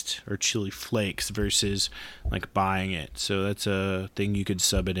paste or chili flakes versus like buying it. So that's a thing you could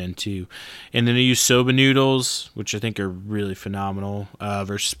sub it into. And then I use soba noodles, which I think are really phenomenal,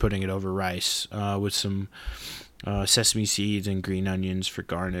 versus putting it over rice with some sesame seeds and green onions for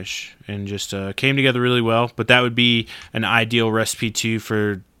garnish. And just came together really well. But that would be an ideal recipe too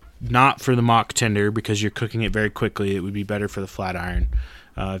for not for the mock tender because you're cooking it very quickly. It would be better for the flat iron.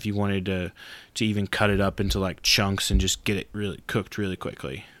 If you wanted to even cut it up into like chunks and just get it really cooked really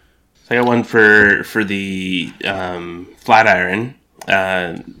quickly. I got one for the flat iron.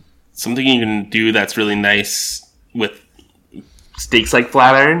 Something you can do that's really nice with steaks like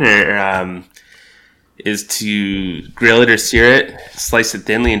flat iron is to grill it or sear it, slice it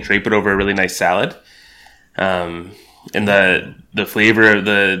thinly, and drape it over a really nice salad. And the flavor of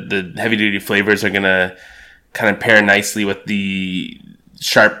the heavy duty flavors are gonna kind of pair nicely with the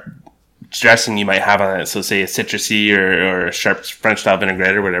sharp dressing you might have on it. So say a citrusy or a sharp French style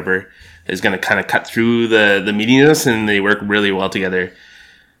vinaigrette or whatever is going to kind of cut through the meatiness, and they work really well together.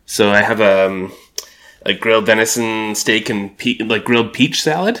 So I have a grilled venison steak and like grilled peach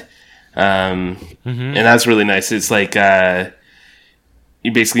salad. And that's really nice. It's like you're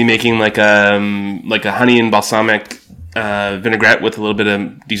basically making like a honey and balsamic vinaigrette with a little bit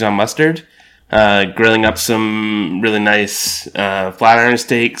of Dijon mustard. Grilling up some really nice flat iron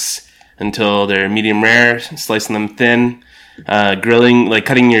steaks until they're medium rare, slicing them thin, grilling, like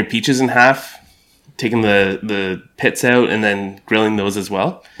cutting your peaches in half, taking the pits out, and then grilling those as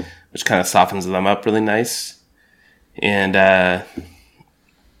well, which kind of softens them up really nice. And I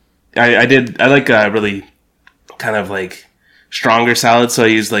like really kind of like stronger salad, so I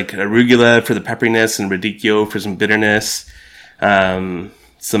use like arugula for the pepperiness and radicchio for some bitterness, some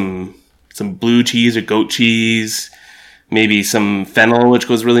blue cheese or goat cheese, maybe some fennel, which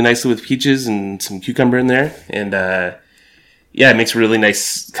goes really nicely with peaches, and some cucumber in there. And it makes a really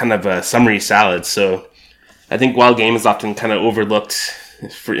nice kind of a summery salad. So I think wild game is often kind of overlooked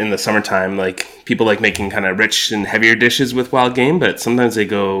in the summertime. Like people like making kind of rich and heavier dishes with wild game, but sometimes they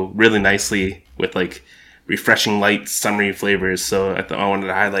go really nicely with like refreshing, light, summery flavors. So I wanted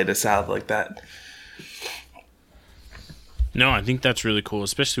to highlight a salad like that. No, I think that's really cool.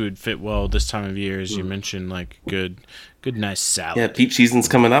 Especially would fit well this time of year, as you mentioned, like good, nice salad. Yeah, peach season's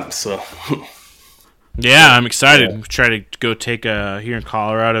coming up, so. Yeah, I'm excited. Yeah. Try to go take here in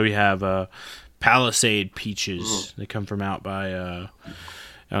Colorado. We have Palisade peaches. They come from out by out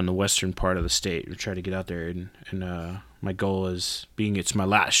in the western part of the state. We try to get out there, and my goal is, being it's my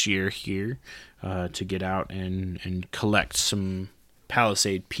last year here, to get out and collect some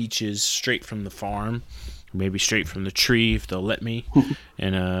Palisade peaches straight from the farm. Maybe straight from the tree if they'll let me,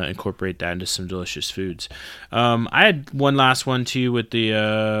 and incorporate that into some delicious foods. I had one last one too with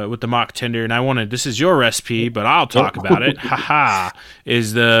the mock tender, and this is your recipe, but I'll talk about it.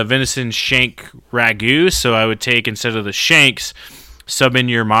 Is the venison shank ragu. So I would take, instead of the shanks, sub in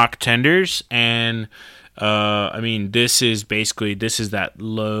your mock tenders, and this is that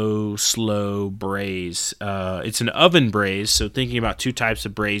low, slow braise. It's an oven braise, so thinking about two types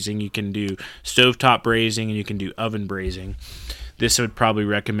of braising, you can do stovetop braising and you can do oven braising. this I would probably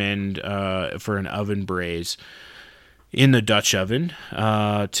recommend for an oven braise in the Dutch oven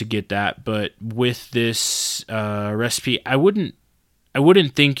to get that. But with this recipe, I wouldn't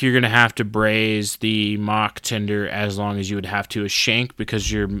think you're going to have to braise the mock tender as long as you would have to a shank,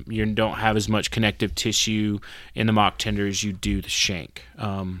 because you don't have as much connective tissue in the mock tender as you do the shank.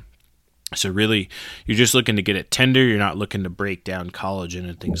 So really, you're just looking to get it tender. You're not looking to break down collagen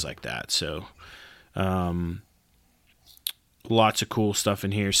and things like that. So lots of cool stuff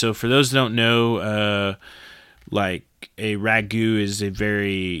in here. So for those that don't know, like a ragu is a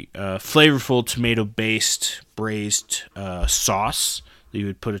very flavorful tomato-based braised sauce that you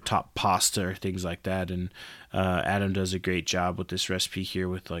would put atop pasta or things like that. And Adam does a great job with this recipe here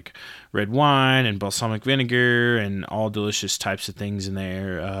with like red wine and balsamic vinegar and all delicious types of things in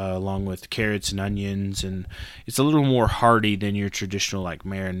there, along with carrots and onions. And it's a little more hearty than your traditional like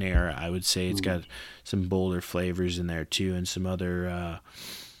marinara, I would say. It's got some bolder flavors in there too, and some other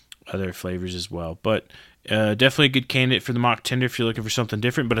flavors as well. But definitely a good candidate for the mock tender if you're looking for something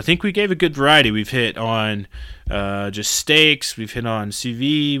different. But I think we gave a good variety. We've hit on just steaks, we've hit on sous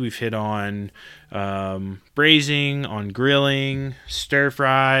vide, we've hit on braising, on grilling, stir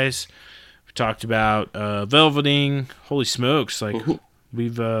fries. We talked about velveting. Holy smokes! Like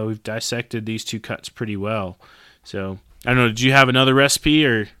we've dissected these two cuts pretty well. So I don't know. Did you have another recipe,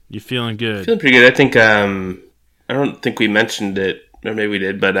 or you feeling good? Feeling pretty good. I think I don't think we mentioned it, or maybe we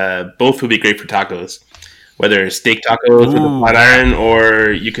did, but both would be great for tacos. Whether steak tacos with a flat iron, or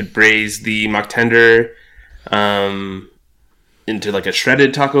you could braise the mock tender into like a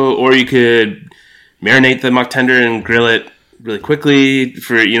shredded taco, or you could marinate the mock tender and grill it really quickly.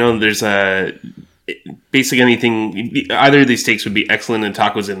 For there's basically anything. Either of these steaks would be excellent in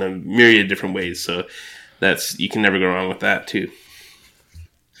tacos in a myriad of different ways. So you can never go wrong with that too.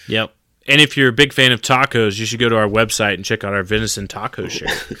 Yep. And if you're a big fan of tacos, you should go to our website and check out our venison taco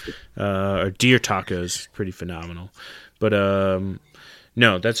shirt. Or deer tacos, pretty phenomenal. But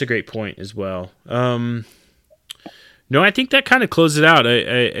no, that's a great point as well. No, I think that kind of closes it out.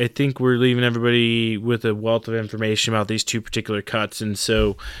 I think we're leaving everybody with a wealth of information about these two particular cuts. And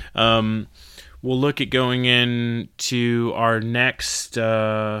so we'll look at going into our next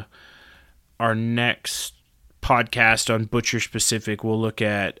podcast on butcher specific. We'll look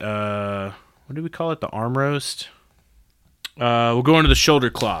at what do we call it? The arm roast. We'll go into the shoulder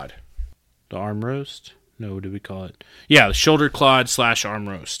clod. The arm roast? No, what do we call it? Yeah, the shoulder clod / arm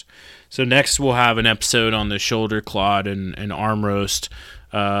roast. So next we'll have an episode on the shoulder clod and arm roast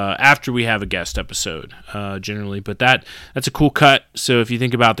after we have a guest episode generally. But that's a cool cut. So if you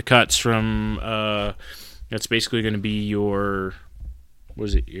think about the cuts from that's basically going to be your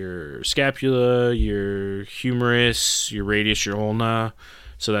scapula, your humerus, your radius, your ulna.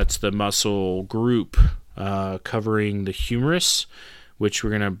 So that's the muscle group covering the humerus, which we're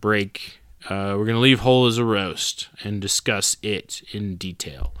going to break. We're going to leave whole as a roast and discuss it in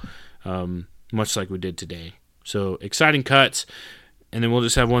detail, much like we did today. So exciting cuts. And then we'll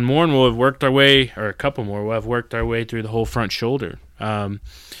just have one more, and we'll have worked our way, or a couple more. We'll have worked our way through the whole front shoulder. Maybe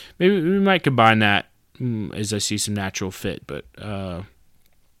we might combine that as I see some natural fit, but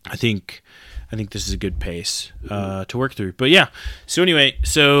I think this is a good pace to work through. But yeah, so anyway,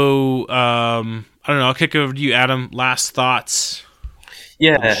 I don't know. I'll kick it over to you, Adam. Last thoughts.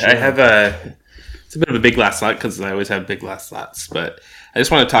 Yeah, I have it's a bit of a big last thought because I always have big last thoughts. But I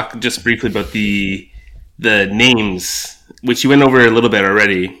just want to talk just briefly about the names, which you went over a little bit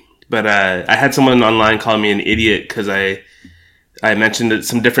already. But I had someone online call me an idiot because I mentioned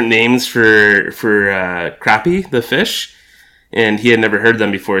some different names for crappie, the fish. And he had never heard them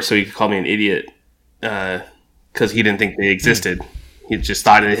before, so he called me an idiot because he didn't think they existed. He just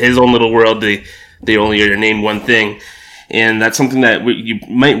thought in his own little world they only are named one thing. And that's something that you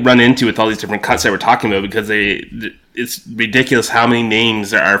might run into with all these different cuts that we're talking about, because it's ridiculous how many names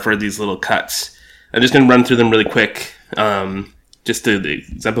there are for these little cuts. I'm just going to run through them really quick just to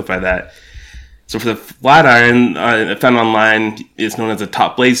exemplify that. So for the flat iron, I found online, is known as a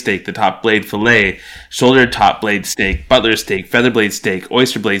top blade steak, the top blade fillet, shoulder top blade steak, butler steak, feather blade steak,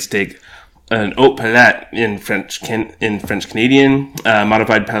 oyster blade steak, an haute palette in French Canadian,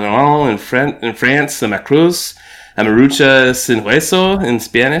 modified paneron in France, the macruz, a marucha sin hueso in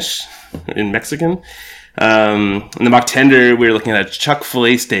Spanish, in Mexican. In the mock tender, we were looking at a chuck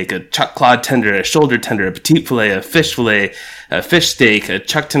fillet steak, a chuck clawed tender, a shoulder tender, a petite fillet, a fish steak, a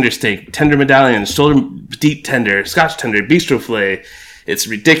chuck tender steak, tender medallion, shoulder petite tender, scotch tender, bistro fillet. It's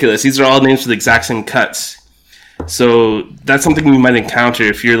ridiculous. These are all names for the exact same cuts. So that's something you might encounter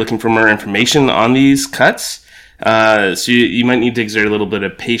if you're looking for more information on these cuts. So you might need to exert a little bit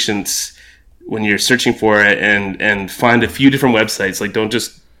of patience when you're searching for it, and find a few different websites. Like, don't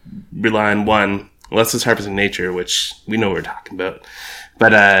just rely on one, unless it's Harvesting Nature, which we know what we're talking about.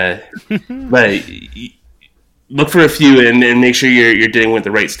 But look for a few and make sure you're dealing with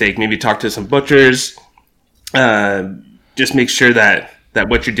the right steak. Maybe talk to some butchers. Just make sure that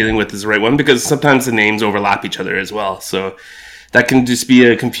what you're dealing with is the right one, because sometimes the names overlap each other as well. So that can just be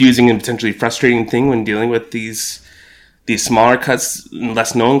a confusing and potentially frustrating thing when dealing with these smaller cuts,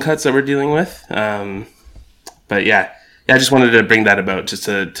 less known cuts that we're dealing with. But yeah, I just wanted to bring that about, just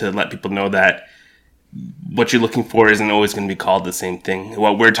to let people know that what you're looking for isn't always going to be called the same thing.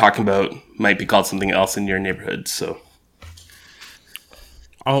 What we're talking about might be called something else in your neighborhood. So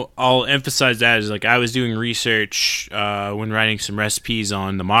I'll emphasize that as, like, I was doing research when writing some recipes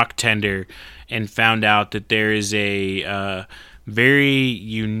on the mock tender, and found out that there is a very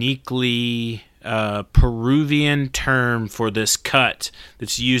uniquely Peruvian term for this cut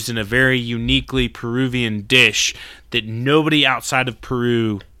that's used in a very uniquely Peruvian dish that nobody outside of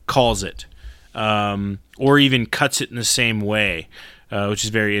Peru calls it, or even cuts it in the same way, which is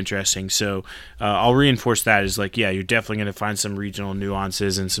very interesting. So I'll reinforce that as, like, yeah, you're definitely going to find some regional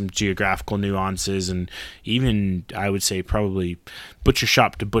nuances and some geographical nuances, and even, I would say, probably butcher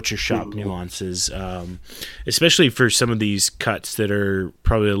shop to butcher shop nuances, especially for some of these cuts that are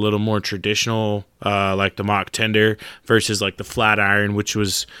probably a little more traditional, like the mock tender versus like the flat iron, which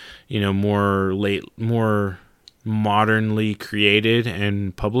was, more modernly created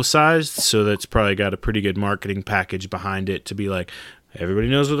and publicized. So that's probably got a pretty good marketing package behind it to be like, everybody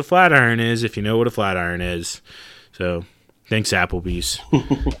knows what a flat iron is if you know what a flat iron is. So thanks, Applebee's.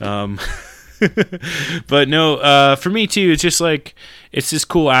 But no, for me too, it's just like, it's this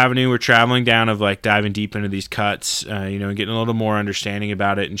cool avenue we're traveling down of, like, diving deep into these cuts, and getting a little more understanding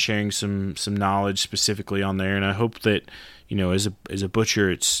about it and sharing some knowledge specifically on there. And I hope that, as a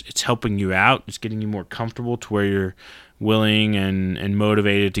butcher, it's helping you out. It's getting you more comfortable to where you're willing and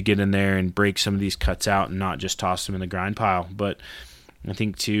motivated to get in there and break some of these cuts out and not just toss them in the grind pile. But I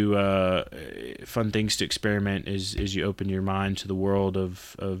think too, fun things to experiment is you open your mind to the world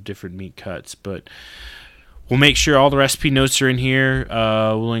of different meat cuts. But we'll make sure all the recipe notes are in here.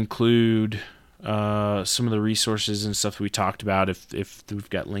 We'll include some of the resources and stuff we talked about if we've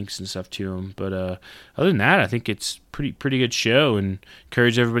got links and stuff to them. But other than that, I think it's pretty good show, and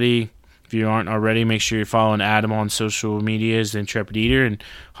encourage everybody, if you aren't already, make sure you're following Adam on social media as the Intrepid Eater, and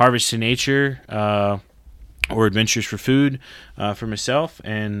Harvesting Nature or Adventures for Food for myself.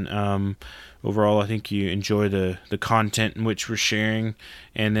 And overall, I think you enjoy the content in which we're sharing.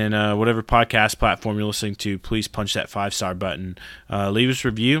 And then whatever podcast platform you're listening to, please punch that 5-star button. Leave us a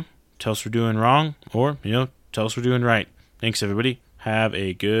review. Tell us we're doing wrong, or, tell us we're doing right. Thanks, everybody. Have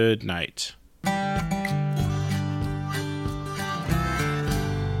a good night.